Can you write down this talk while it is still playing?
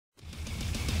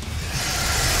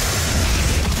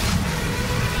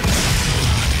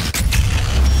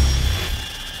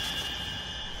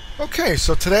Okay,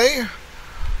 so today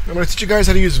I'm going to teach you guys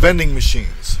how to use vending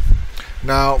machines.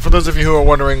 Now, for those of you who are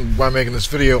wondering why I'm making this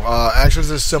video, actually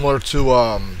this is similar to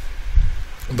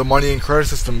the money and credit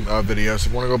system video, so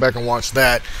if you want to go back and watch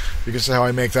that, you can see how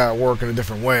I make that work in a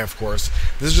different way, of course.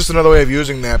 This is just another way of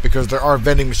using that because there are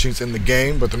vending machines in the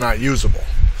game, but they're not usable.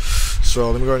 So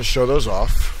let me go ahead and show those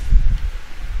off.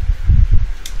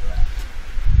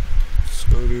 Let's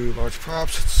go to large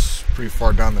props. It's pretty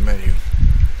far down the menu.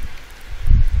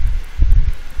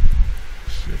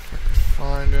 See if I can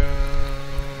find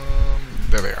them.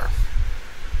 There they are.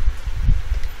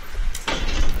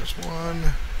 There's one.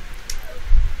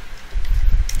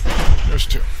 There's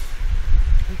two.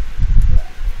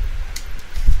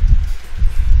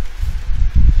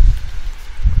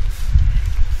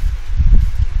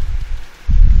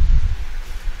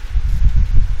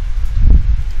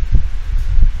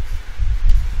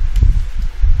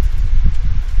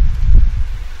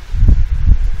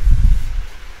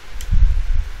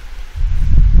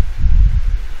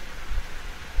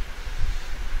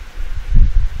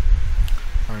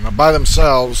 Now by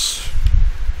themselves,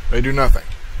 they do nothing.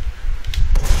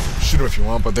 Shoot them if you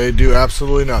want, but they do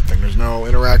absolutely nothing. There's no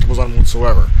interactables on them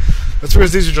whatsoever. That's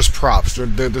because these are just props.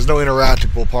 There's no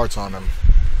interactable parts on them.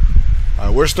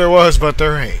 I wish there was, but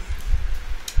there ain't.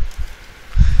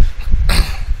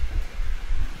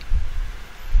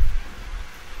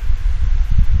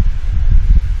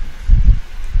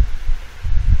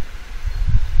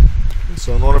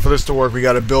 So in order for this to work, we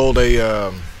got to build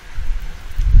a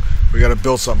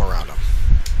something around them.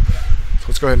 So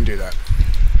let's go ahead and do that.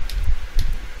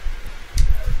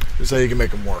 This is how you can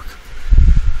make them work.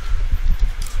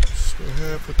 Let's go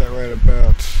ahead, put that right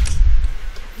about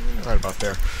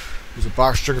there. There's a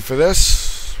box trigger for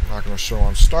this. I'm not going to show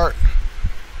on start.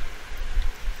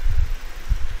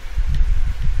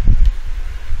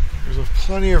 There's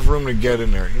plenty of room to get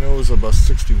in there. You know, it was about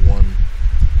 61,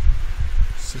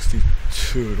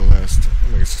 62 the last time.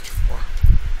 Let me get 64.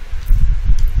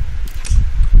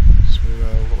 Let's move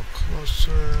that a little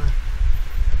closer.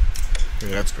 Yeah,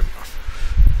 that's good enough.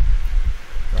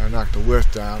 I knocked the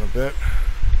width down a bit.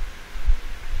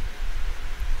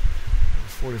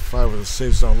 45 was a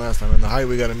safe zone last time, and the height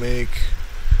we got to make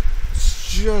is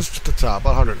just at the top,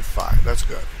 about 105. That's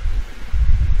good.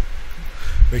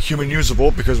 Make human usable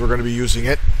because we're going to be using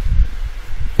it.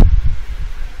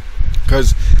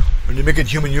 Because when you make it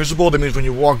human usable, that means when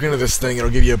you walk into this thing,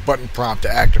 it'll give you a button prompt to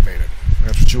activate it.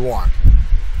 That's what you want.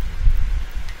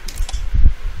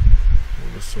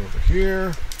 Move this over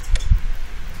here.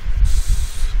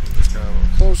 A little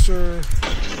closer.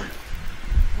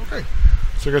 Okay,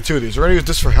 so we got two of these. We're going to use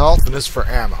this for health and this for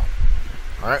ammo.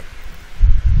 Alright.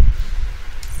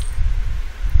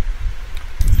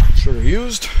 Sugar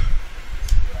used.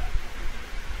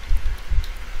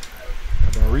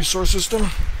 Got our resource system.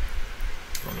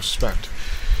 Going to spend.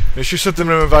 Make sure you set the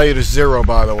minimum value to 0,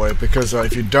 by the way, because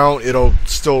if you don't, it'll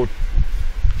still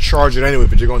charge it anyway,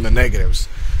 but you're going to negatives.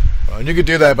 And you can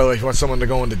do that, by the way, if you want someone to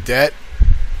go into debt.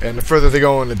 And the further they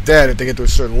go into debt, if they get to a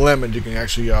certain limit, you can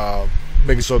actually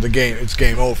make it so it's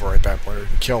game over at that point. Or you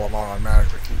can kill them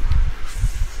automatically.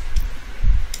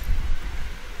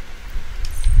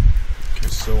 Okay,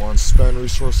 so on spend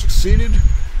resource succeeded. Go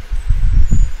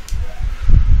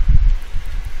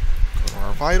to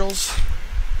our vitals.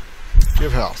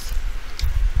 Give health.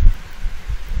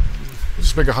 Let's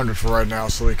just make 100 for right now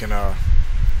so we can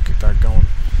get that going.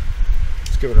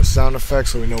 Let's give it a sound effect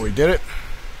so we know we did it.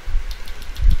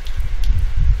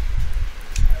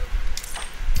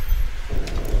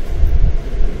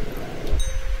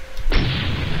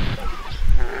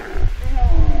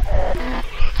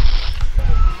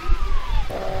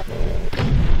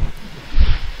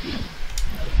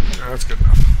 That's good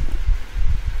enough.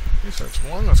 Okay, so that's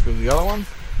one. Let's go to the other one.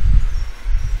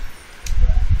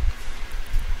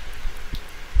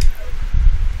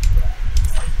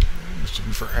 This will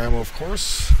be for ammo, of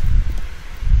course.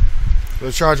 For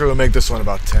the charger, we'll make this one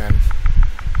about 10.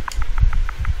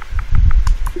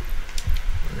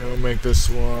 We're going to make this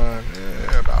one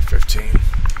about 15.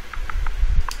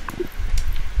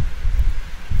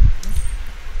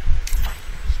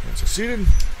 Succeeded.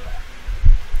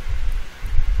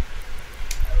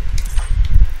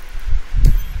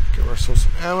 Ourselves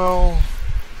some ammo.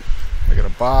 I get a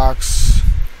box.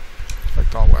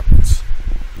 Select all weapons.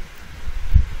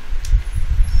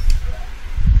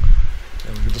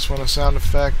 And we give this one a sound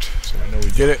effect so we know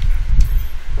we did it.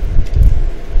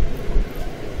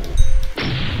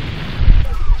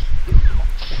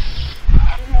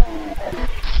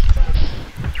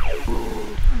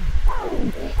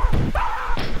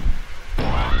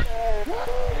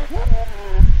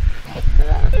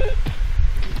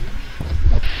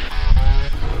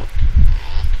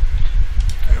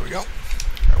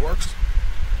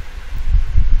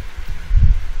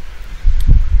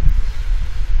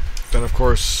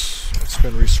 course,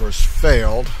 spend resource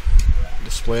failed.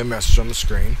 Display a message on the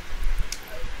screen.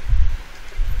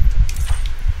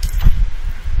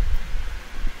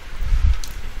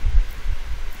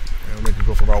 And we'll make it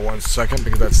go for about 1 second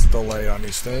because that's the delay on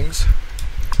these things.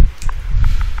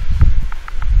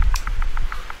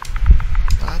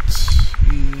 That's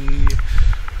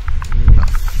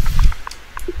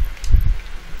enough.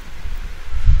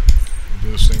 We'll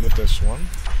do the same with this one.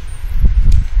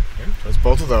 Okay, that's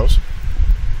both of those.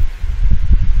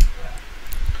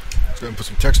 Let's go ahead and put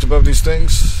some text above these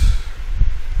things.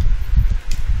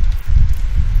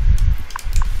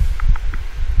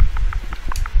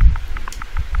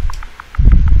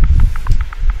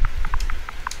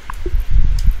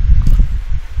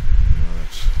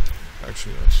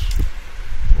 Actually, that's the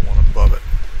one above it.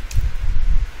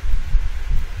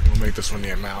 We'll make this one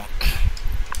the amount.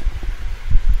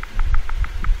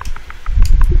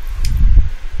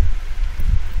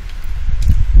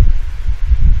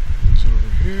 It's over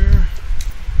here.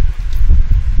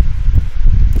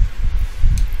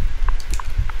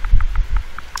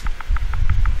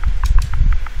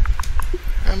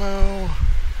 Ammo.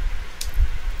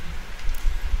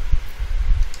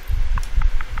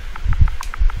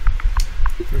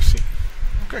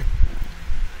 Okay.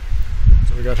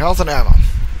 So we got health and ammo.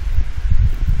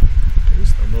 Okay,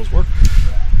 so those work.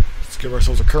 Let's give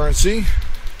ourselves a currency.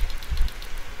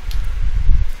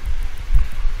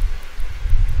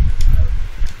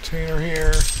 Container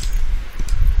here.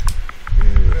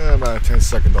 About a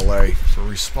 10-second delay for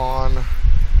respawn.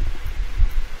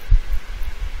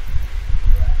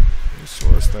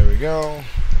 Resource, there we go.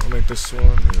 I'll make this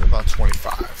one about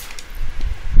 25.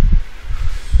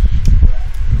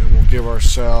 Give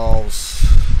ourselves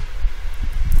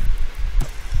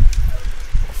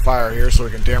a fire here so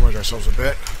we can damage ourselves a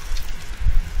bit.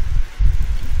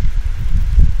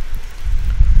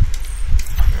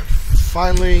 And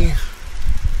finally,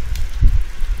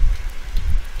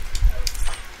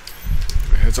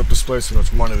 heads up display so how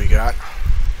much money we got.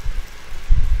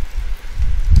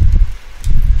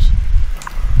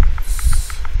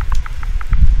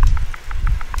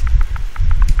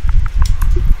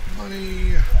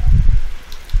 Money.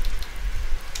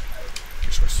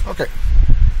 Okay,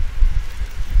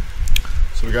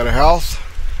 so we got a health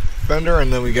vendor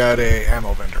and then we got a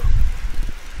ammo vendor.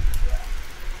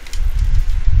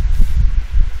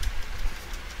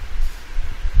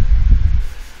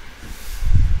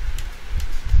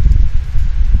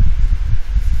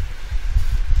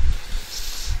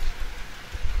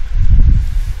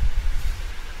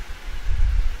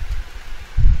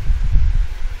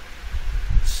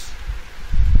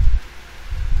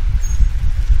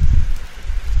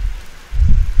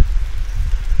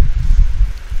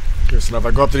 So now if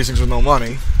I go up to these things with no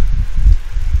money,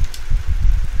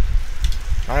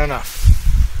 not enough.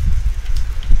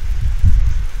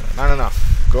 Not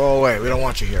enough. Go away. We don't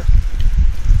want you here.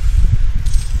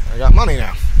 I got money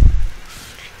now.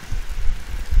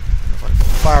 If I can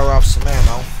fire off some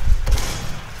ammo.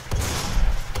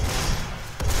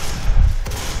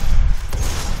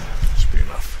 Should be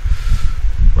enough.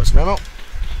 Put some ammo.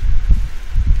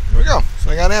 There we go.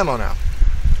 So I got ammo now.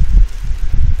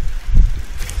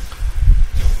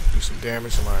 Some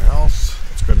damage to my health.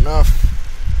 That's good enough.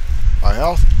 My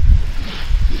health.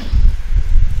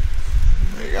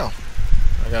 There you go.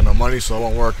 I got no money, so it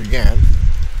won't work again.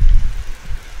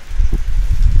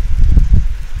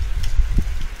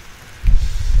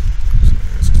 So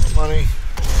there's some more money.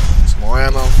 Some more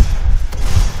ammo.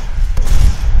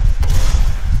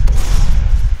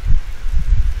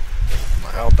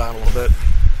 My health down a little bit.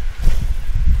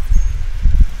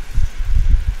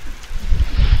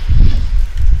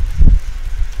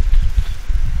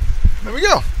 There we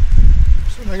go.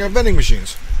 So I got vending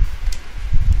machines.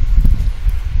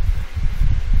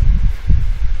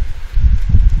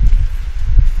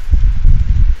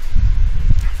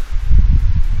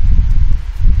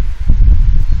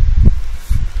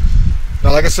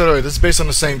 Now, like I said earlier, this is based on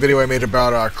the same video I made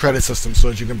about our credit system,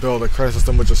 so that you can build a credit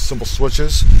system with just simple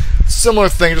switches. Similar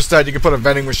thing, just that you can put a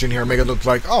vending machine here and make it look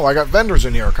like, oh, I got vendors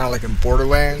in here, kind of like in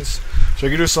Borderlands. So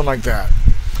you can do something like that.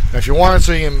 Now, if you want it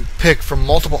so you can pick from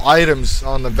multiple items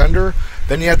on the vendor,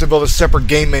 then you have to build a separate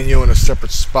game menu in a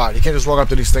separate spot. You can't just walk up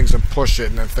to these things and push it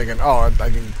and then thinking, oh, I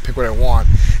can pick what I want.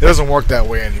 It doesn't work that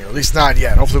way in here, at least not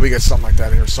yet. Hopefully we get something like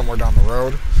that in here somewhere down the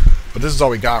road. But this is all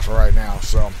we got for right now.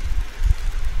 So,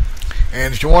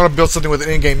 and if you want to build something with an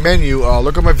in-game menu,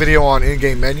 look at my video on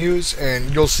in-game menus,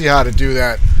 and you'll see how to do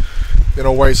that in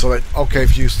a way so that, okay,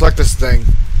 if you select this thing,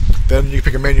 then you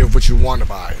pick a menu of what you want to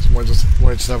buy. When you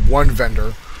just have one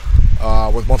vendor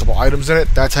with multiple items in it,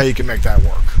 that's how you can make that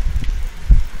work.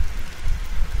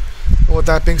 With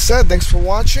that being said, thanks for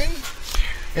watching,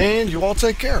 and you all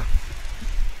take care.